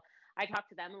before. So I talked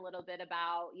to them a little bit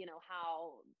about,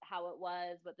 how it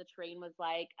was, what the terrain was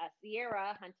like.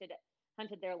 Sierra hunted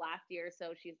there last year.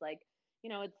 So she's like,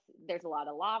 there's a lot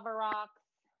of lava rocks.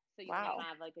 So you want to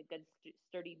have like a good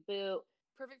sturdy boot.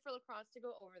 Perfect for lacrosse to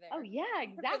go over there. Oh yeah,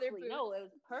 exactly. No, it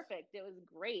was perfect. It was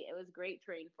great. It was great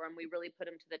terrain for him. We really put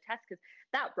him to the test because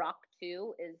that rock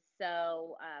too is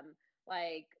so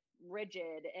like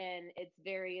rigid, and it's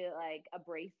very like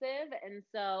abrasive. And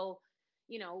so,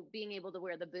 being able to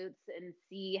wear the boots and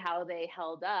see how they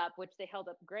held up, which they held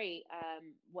up great,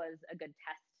 was a good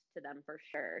test to them for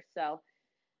sure. So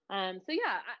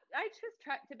yeah, I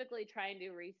just typically try and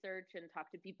do research and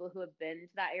talk to people who have been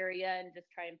to that area and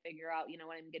just try and figure out,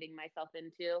 what I'm getting myself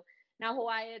into. Now,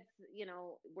 Hawaii, it's,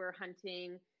 we're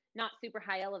hunting not super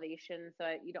high elevation,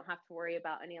 so you don't have to worry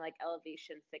about any like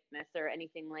elevation sickness or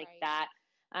anything like that.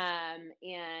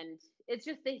 And it's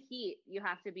just the heat you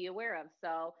have to be aware of.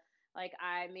 So like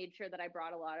I made sure that I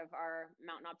brought a lot of our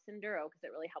Mountain Ops Enduro because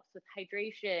it really helps with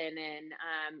hydration, and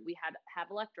we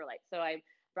have electrolytes. So I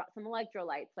brought some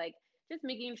electrolytes, like just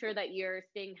making sure that you're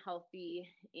staying healthy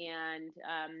and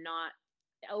not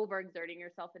overexerting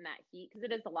yourself in that heat, because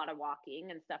it is a lot of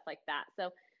walking and stuff like that. So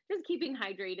just keeping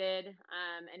hydrated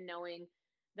and knowing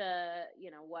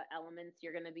what elements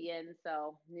you're going to be in.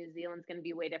 So New Zealand's going to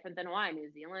be way different than Hawaii. New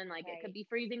Zealand, like it could be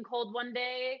freezing cold one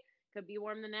day, could be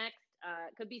warm the next,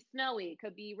 it could be snowy, it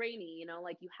could be rainy,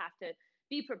 like you have to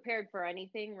be prepared for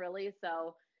anything really.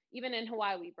 So even in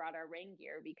Hawaii, we brought our rain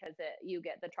gear because you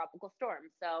get the tropical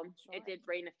storm. So it did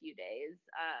rain a few days.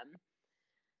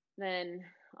 Then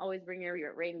always bring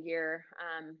your rain gear.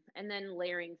 And then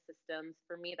layering systems.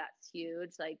 For me, that's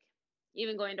huge. Like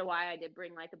even going to Hawaii, I did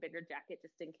bring like a bigger jacket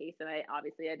just in case. And I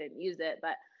didn't use it.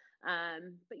 But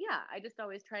yeah, I just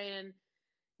always try and,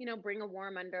 bring a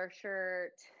warm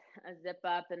undershirt, a zip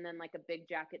up, and then like a big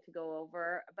jacket to go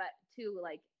over. But too,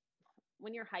 like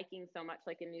when you're hiking so much,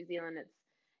 like in New Zealand,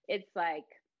 it's like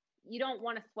you don't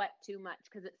want to sweat too much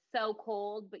because it's so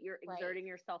cold, but you're exerting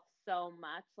yourself so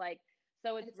much. Like,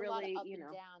 so it's really, a lot of up and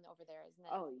down over there, isn't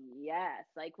it? Oh yes.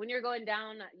 Like when you're going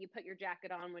down, you put your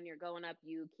jacket on. When you're going up,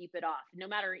 you keep it off. No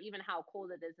matter even how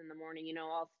cold it is in the morning,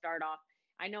 I'll start off.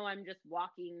 I know I'm just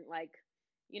walking like,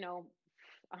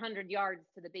 100 yards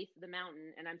to the base of the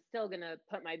mountain, and I'm still going to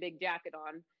put my big jacket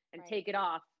on and take it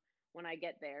off when I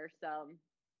get there. So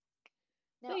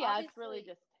yeah, it's really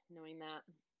just knowing that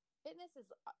fitness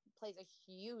plays a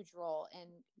huge role in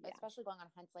especially going on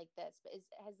hunts like this. But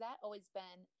has that always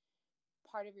been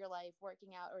part of your life,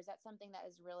 working out, or is that something that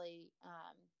has really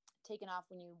taken off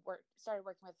when you started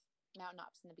working with Mountain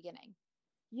Ops in the beginning?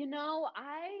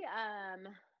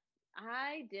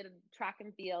 I did track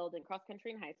and field and cross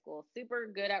country in high school. Super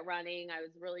good at running. I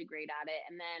was really great at it,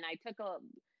 and then I took a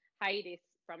hiatus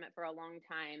from it for a long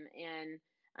time.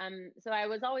 And so I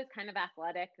was always kind of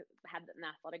athletic, had an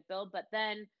athletic build, but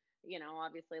then,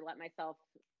 obviously let myself,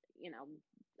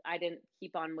 I didn't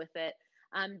keep on with it.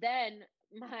 Then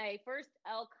my first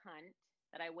elk hunt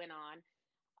that I went on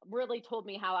really told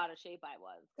me how out of shape I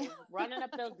was. 'Cause running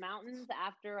up those mountains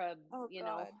after a,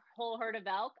 whole herd of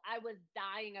elk, I was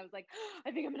dying. I was like,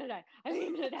 I think I'm going to die. I think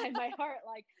I'm going to die in my heart.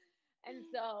 Like, and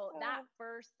so that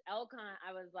first elk hunt,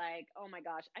 I was like, oh my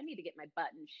gosh, I need to get my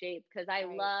butt in shape, because I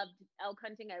loved elk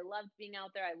hunting. I loved being out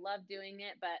there. I loved doing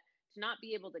it, but to not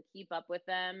be able to keep up with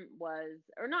them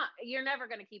you're never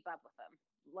going to keep up with them.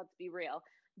 Let's be real.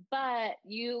 But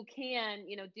you can,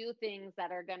 do things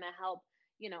that are going to help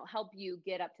you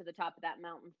get up to the top of that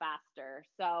mountain faster.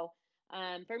 So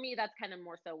for me, that's kind of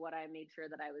more so what I made sure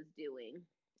that I was doing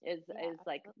is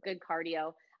like good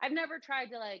cardio. I've never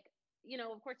tried to like,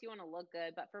 of course you want to look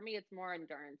good, but for me, it's more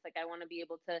endurance. Like I want to be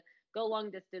able to go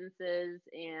long distances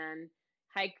and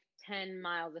hike 10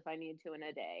 miles if I need to in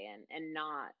a day and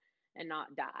not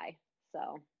die.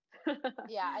 So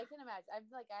yeah, I can imagine. I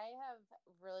have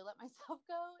really let myself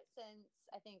go since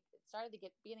I think it started to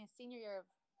beginning senior year of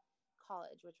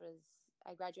college, which was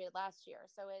I graduated last year.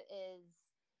 So it is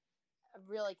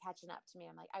really catching up to me.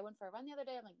 I'm like, I went for a run the other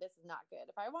day. I'm like, this is not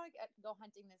good. If I want to go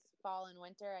hunting this fall and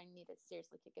winter, I need to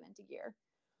seriously kick it into gear.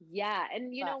 Yeah.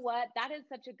 And you know what? That is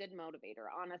such a good motivator,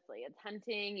 honestly. It's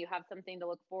hunting. You have something to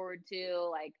look forward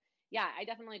to. Like, yeah, I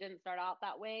definitely didn't start out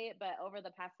that way, but over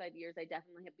the past 5 years, I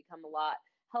definitely have become a lot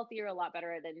healthier, a lot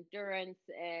better at endurance,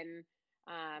 and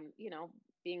you know,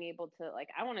 being able to, like,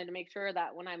 I wanted to make sure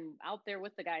that when I'm out there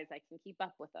with the guys, I can keep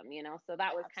up with them, you know. So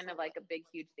that was kind of like a big,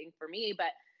 huge thing for me. But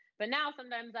now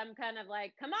sometimes I'm kind of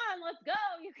like, come on, let's go.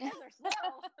 You guys are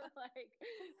slow. Like,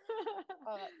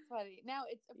 oh, that's funny. Now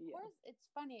it's, of course, it's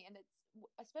funny. And it's,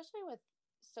 especially with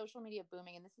social media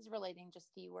booming, and this is relating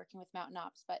just to you working with Mountain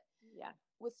Ops, but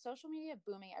with social media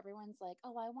booming, everyone's like,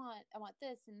 oh, I want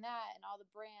this and that and all the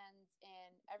brands,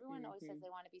 and everyone always says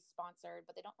they want to be sponsored,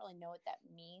 but they don't really know what that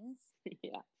means.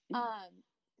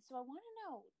 So I want to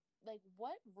know, like,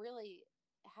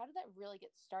 how did that really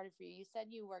get started for you? You said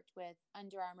you worked with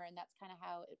Under Armour, and that's kind of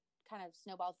how it kind of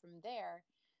snowballed from there.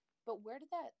 But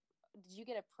did you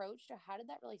get approached, or how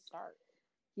did that really start?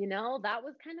 You know, that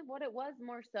was kind of what it was,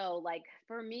 more so. Like,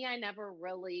 for me, I never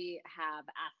really have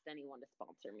asked anyone to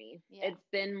sponsor me. It's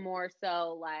been more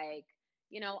so like,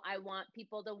 you know, I want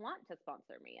people to want to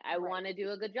sponsor me. I want to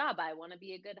do a good job. I want to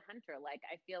be a good hunter. Like,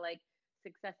 I feel like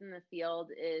success in the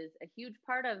field is a huge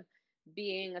part of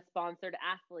being a sponsored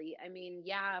athlete. I mean,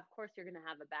 yeah, of course you're going to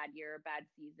have a bad year, a bad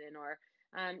season, or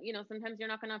you know, sometimes you're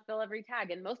not going to fill every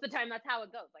tag. And most of the time that's how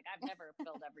it goes. Like, I've never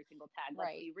filled every single tag,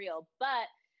 let's be real.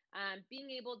 But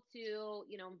being able to,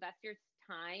 you know, invest your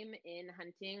time in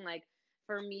hunting, like,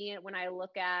 for me, when I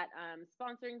look at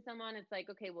sponsoring someone, it's like,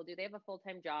 okay, well, do they have a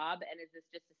full-time job? And is this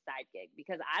just a side gig?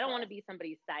 Because I don't want to be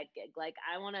somebody's side gig. Like,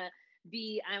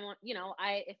 you know,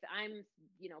 if I'm,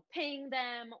 you know, paying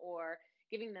them or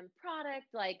giving them product,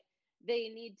 like,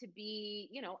 they need to be,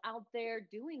 you know, out there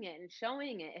doing it and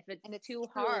showing it. If it's too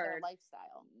hard, their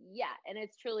lifestyle. Yeah, and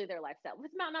it's truly their lifestyle. With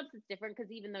Mountain Ops, it's different,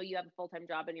 because even though you have a full-time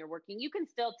job and you're working, you can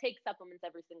still take supplements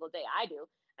every single day. I do.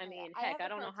 I mean, heck, I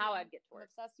don't know how I'd get to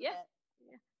work. I'm obsessed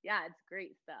with it. Yeah, it's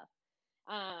great stuff.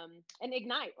 And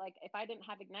Ignite, like, if I didn't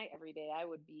have Ignite every day, I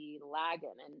would be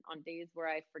lagging. And on days where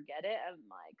I forget it, I'm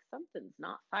like, something's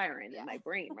not firing in my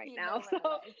brain right now. So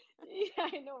yeah,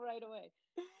 I know right away.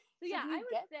 So yeah, I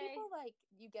would say,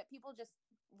 you get people just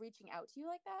reaching out to you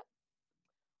like that?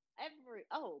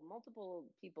 Multiple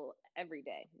people every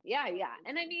day. Yeah.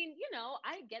 And I mean, you know,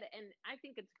 I get it. And I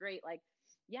think it's great. Like,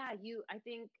 I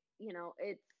think, you know,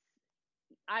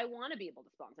 I want to be able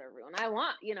to sponsor everyone.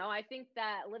 I think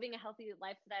that living a healthy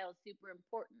lifestyle is super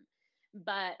important.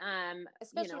 But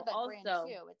especially you know, with that also, brand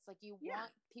too. It's like you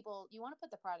want people, you want to put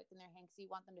the product in their hands, so you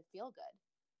want them to feel good.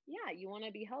 Yeah, you want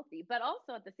to be healthy. But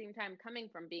also at the same time, coming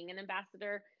from being an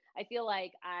ambassador, I feel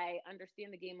like I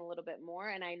understand the game a little bit more.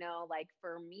 And I know, like,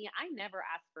 for me, I never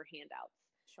asked for handouts.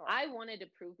 Sure. I wanted to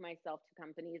prove myself to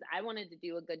companies. I wanted to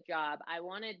do a good job. I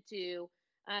wanted to,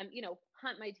 you know,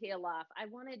 hunt my tail off. I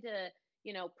wanted to,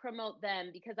 you know, promote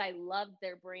them because I loved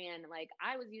their brand. Like,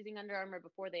 I was using Under Armour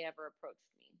before they ever approached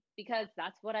me, because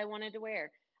that's what I wanted to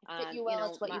wear. It fit you well. You know,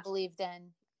 it's what you believed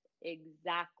in.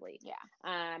 Exactly. Yeah.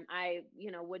 I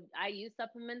use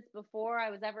supplements before I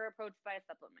was ever approached by a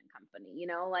supplement company. You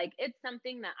know, like, it's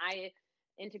something that I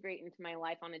integrate into my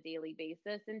life on a daily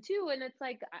basis. And it's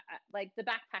like, like the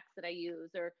backpacks that I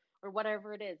use, or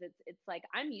whatever it is. It's like,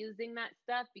 I'm using that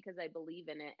stuff because I believe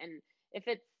in it. And if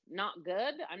it's not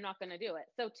good, I'm not going to do it.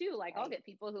 So like, I'll get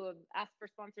people who have asked for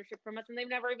sponsorship from us and they've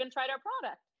never even tried our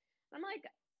product. I'm like,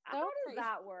 how does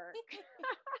that work?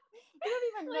 You don't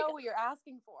even know what you're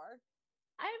asking for.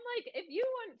 I'm like, if you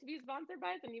want to be sponsored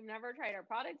by us and you've never tried our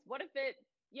products, what if it,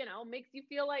 you know, makes you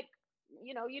feel like,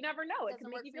 you know, you never know. It can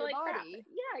make you feel like crap.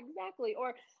 Yeah, exactly.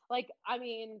 Or, like, I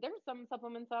mean, there's some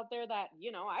supplements out there that,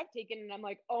 you know, I've taken and I'm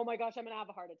like, oh my gosh, I'm going to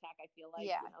have a heart attack. I feel like,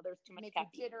 you know, there's too much caffeine.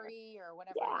 Make you jittery or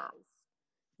whatever it is.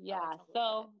 Yeah.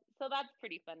 So that's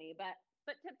pretty funny. But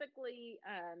typically,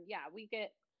 we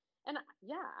get, and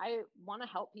I want to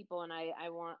help people, and I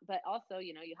want, but also,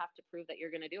 you know, you have to prove that you're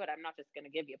going to do it. I'm not just going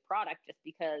to give you a product just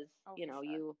because, you know,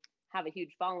 you have a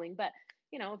huge following, but,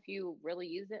 you know, if you really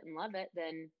use it and love it,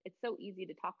 then it's so easy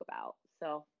to talk about.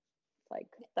 So it's like,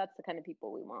 that's the kind of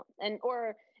people we want.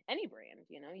 Or any brand,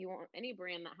 you know, you want any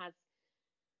brand that has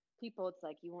people, it's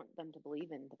like, you want them to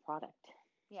believe in the product.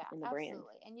 Yeah, in the absolutely. brand.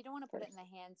 And you don't want to put it in the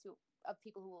hands of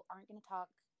people who aren't going to talk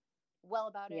well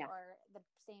about it, or the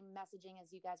same messaging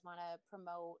as you guys want to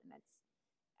promote. And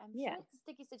I'm sure it's a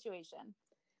sticky situation.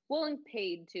 Well, and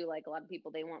paid too. Like, a lot of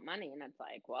people, they want money, and it's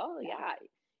like, well,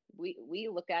 we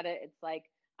look at it. It's like,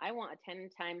 I want a 10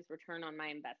 times return on my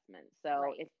investment.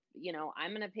 So if, you know,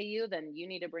 I'm going to pay you, then you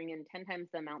need to bring in 10 times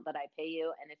the amount that I pay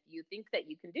you. And if you think that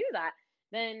you can do that,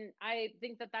 then I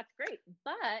think that that's great.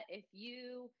 But if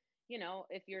you know,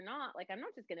 if you're not, like, I'm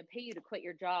not just going to pay you to quit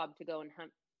your job to go and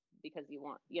hunt because you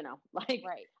want, you know, like,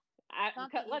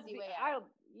 not the easy way out.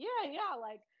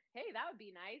 like, hey, that would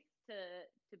be nice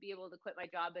to be able to quit my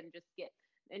job and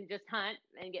just hunt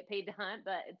and get paid to hunt.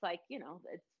 But it's like,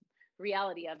 it's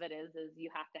reality of it is you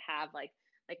have to have like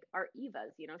our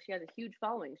Eva's, she has a huge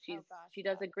following. She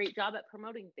does a great job at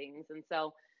promoting things. And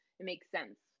so it makes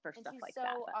sense for stuff like that.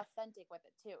 And she's so authentic with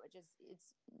it too. It's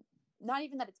not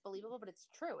even that it's believable, but it's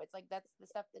true. It's like, that's the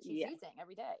stuff that she's using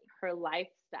every day. Her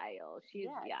lifestyle.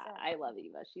 Exactly. I love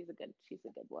Eva. She's a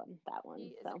good one. That one.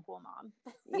 She is a cool mom.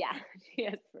 Yeah, she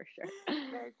is for sure.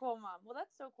 Very cool mom. Well,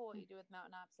 that's so cool what you do with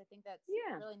Mountain Ops. I think that's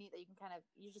really neat that you can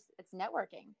it's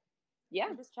networking. Yeah.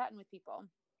 You're just chatting with people.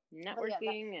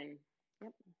 Networking and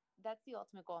yep. That's the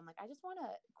ultimate goal. I'm like, I just want to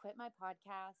quit my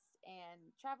podcast and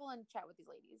travel and chat with these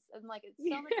ladies. And like, it's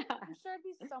so much, I'm sure it'd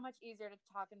be so much easier to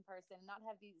talk in person and not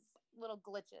have these little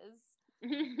glitches.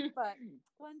 But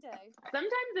one day.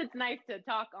 Sometimes it's nice to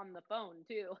talk on the phone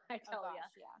too. I tell you.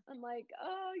 Yeah. I'm like,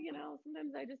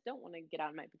 sometimes I just don't want to get out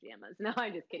of my pajamas. No,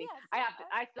 I'm just kidding. Yeah,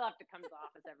 I still have to come to the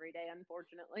office every day,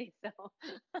 unfortunately. So.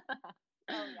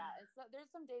 Oh yeah. So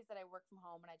there's some days that I work from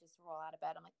home and I just roll out of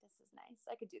bed. I'm like, this is nice.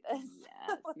 I could do this.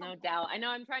 Yes, no doubt. I know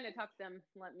I'm trying to talk them,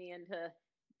 let me into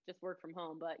just work from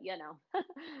home, but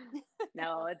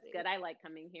no, it's good. I like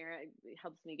coming here. It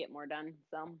helps me get more done.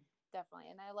 So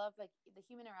definitely. And I love like the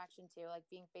human interaction too, like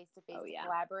being face-to-face to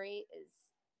collaborate is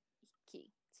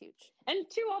key. It's huge. And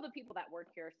all the people that work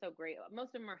here are so great.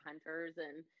 Most of them are hunters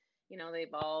and,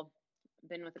 they've all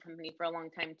been with the company for a long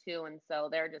time too. And so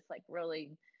they're just like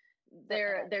really,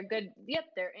 they're good. Yep.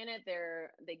 They're in it.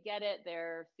 They get it.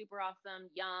 They're super awesome,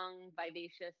 young,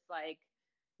 vivacious, like,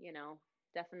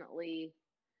 definitely,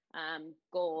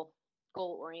 goal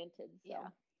oriented. So. Yeah.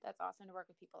 That's awesome to work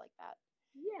with people like that.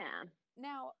 Yeah.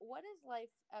 Now, what is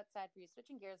life outside for you?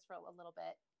 Switching gears for a little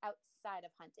bit, outside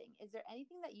of hunting, is there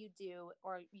anything that you do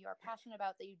or you are passionate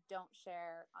about that you don't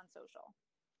share on social?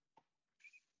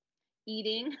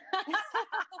 Eating.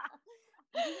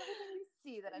 Everything you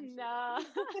see that I'm sure. No.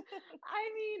 I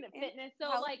mean, fitness.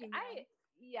 So like I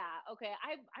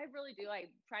really do. I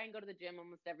try and go to the gym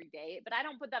almost every day, but I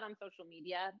don't put that on social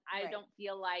media. I don't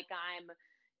feel like I'm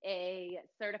a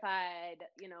certified,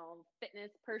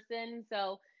 fitness person.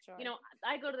 So,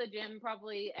 I go to the gym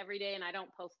probably every day and I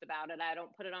don't post about it. I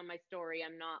don't put it on my story.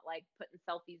 I'm not like putting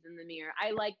selfies in the mirror.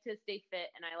 I like to stay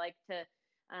fit and I like to,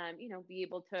 be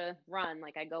able to run.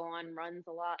 Like I go on runs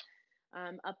a lot,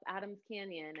 up Adams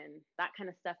Canyon and that kind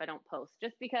of stuff. I don't post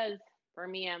just because for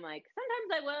me, I'm like, sometimes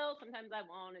I will, sometimes I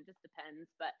won't. It just depends.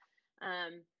 But,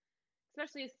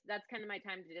 especially that's kind of my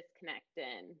time to disconnect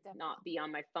and not be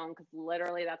on my phone because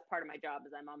literally that's part of my job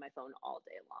is I'm on my phone all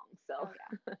day long. So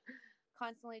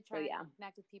constantly trying to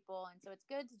connect with people. And so it's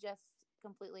good to just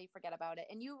completely forget about it.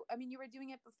 And you were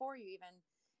doing it before you even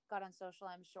got on social,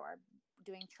 I'm sure,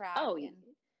 doing track. Oh,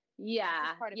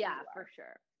 yeah, for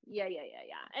sure. Yeah.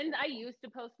 And I used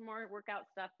to post more workout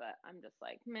stuff, but I'm just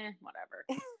like, meh, whatever.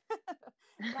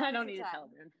 I don't need to tell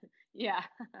them. Yeah.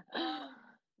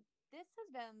 This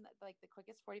has been like the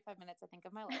quickest 45 minutes I think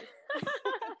of my life.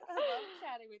 I love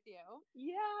chatting with you.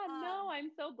 Yeah, no,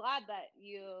 I'm so glad that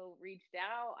you reached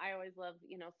out. I always love,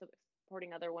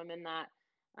 supporting other women that,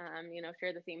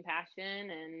 share the same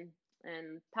passion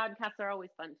and podcasts are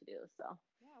always fun to do. So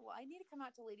yeah, well, I need to come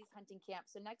out to ladies hunting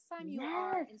camp. So next time you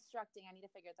are instructing, I need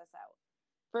to figure this out.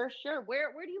 For sure.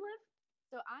 Where do you live?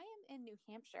 So I am in New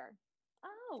Hampshire.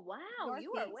 Oh, wow. Northeast.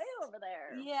 You are way over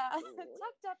there. Yeah.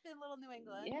 Tucked up in little New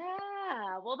England.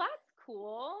 Yeah. Well, that's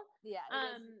cool. Yeah.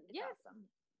 It's awesome.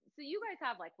 So you guys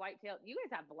have like whitetail. You guys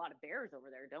have a lot of bears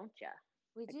over there, don't you?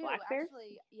 We do. Black bears?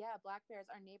 Actually, yeah, black bears.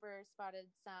 Our neighbor spotted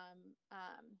some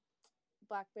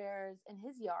black bears in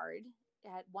his yard.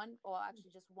 It had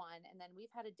just one. And then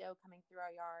we've had a doe coming through our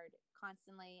yard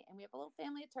constantly. And we have a little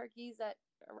family of turkeys that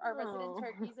are resident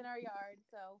turkeys in our yard.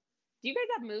 So. Do you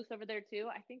guys have moose over there too?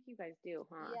 I think you guys do,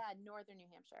 huh? Yeah, northern New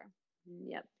Hampshire.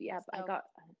 Yep. So I got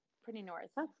pretty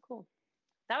north. That's cool.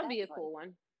 That would be a cool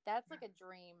one. That's like a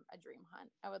dream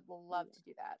hunt. I would love to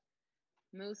do that.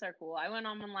 Moose are cool. I went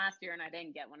on one last year and I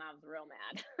didn't get one. I was real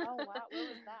mad. Oh wow,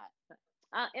 where was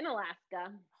that? In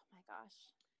Alaska. Oh my gosh.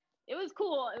 It was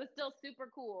cool. It was still super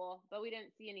cool, but we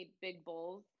didn't see any big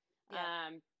bulls.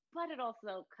 Yeah. But it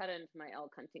also cut into my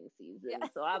elk hunting season. Yeah.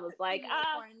 So I was like,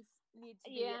 need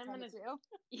to be attended to.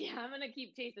 I'm gonna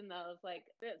keep chasing those. Like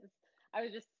I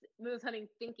was just moose hunting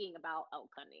thinking about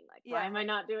elk hunting. Like, why am I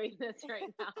not doing this right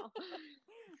now?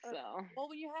 So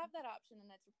well, when you have that option and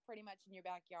it's pretty much in your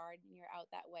backyard and you're out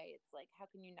that way, it's like,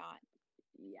 how can you not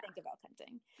think about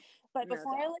hunting? But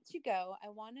before I let you go,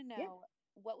 I want to know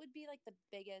what would be like the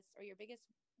biggest or your biggest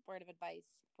word of advice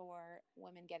for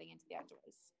women getting into the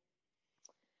outdoors?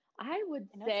 I would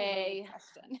say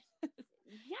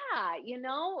yeah,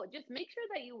 just make sure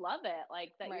that you love it.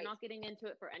 Like that you're not getting into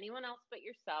it for anyone else but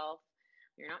yourself.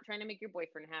 You're not trying to make your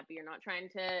boyfriend happy. You're not trying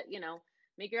to,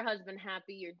 make your husband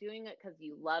happy. You're doing it because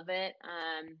you love it.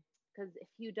 Because if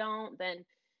you don't, then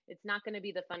it's not going to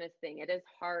be the funnest thing. It is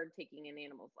hard taking an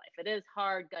animal's life. It is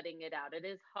hard gutting it out. It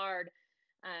is hard,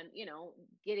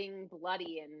 getting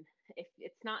bloody. And if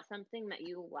it's not something that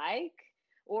you like,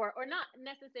 or not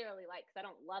necessarily like, because I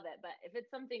don't love it, but if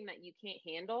it's something that you can't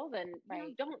handle, then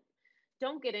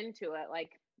don't get into it. Like,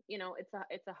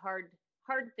 it's a hard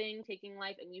thing, taking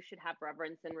life, and you should have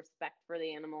reverence and respect for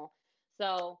the animal.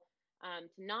 So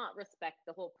to not respect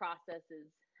the whole process is,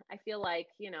 I feel like,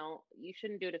 you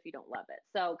shouldn't do it if you don't love it.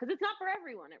 So, because it's not for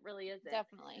everyone, it really isn't.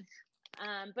 Definitely.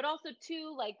 But also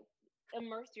too, like,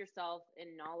 immerse yourself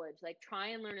in knowledge. Like, try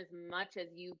and learn as much as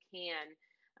you can,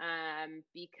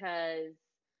 because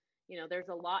there's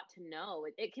a lot to know.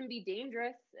 It can be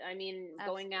dangerous. I mean,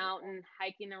 going out and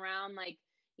hiking around, like,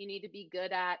 you need to be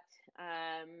good at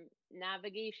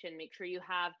navigation. Make sure you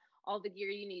have all the gear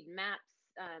you need, maps,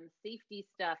 safety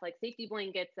stuff, like safety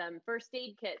blankets, first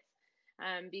aid kits,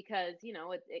 because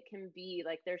it can be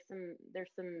like, there's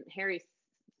some hairy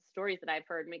stories that I've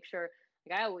heard. Make sure,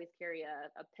 like, I always carry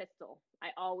a pistol. I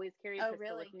always carry a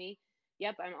pistol with me.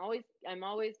 Yep, I'm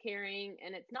always carrying,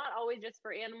 and it's not always just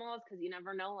for animals, because you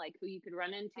never know, like, who you could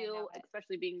run into,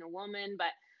 especially being a woman.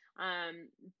 But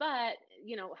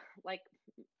like,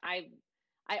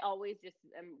 I always just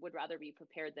would rather be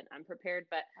prepared than unprepared.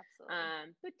 But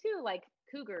but too, like,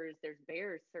 cougars, there's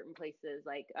bears certain places,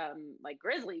 like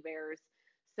grizzly bears.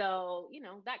 So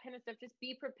that kind of stuff. Just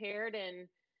be prepared, and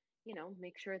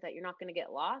make sure that you're not going to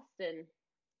get lost, and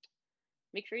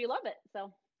make sure you love it.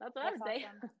 So that's what I would say.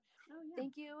 Oh, yeah.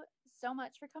 Thank you so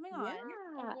much for coming on. Yeah,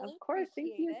 really, of course.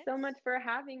 Thank you so much for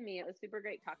having me. It was super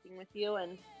great talking with you.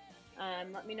 And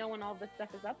let me know when all this stuff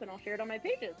is up, and I'll share it on my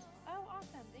pages. Oh,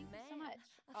 awesome. Thank you so much.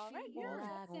 All right. Yeah.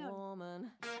 Like a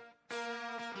woman.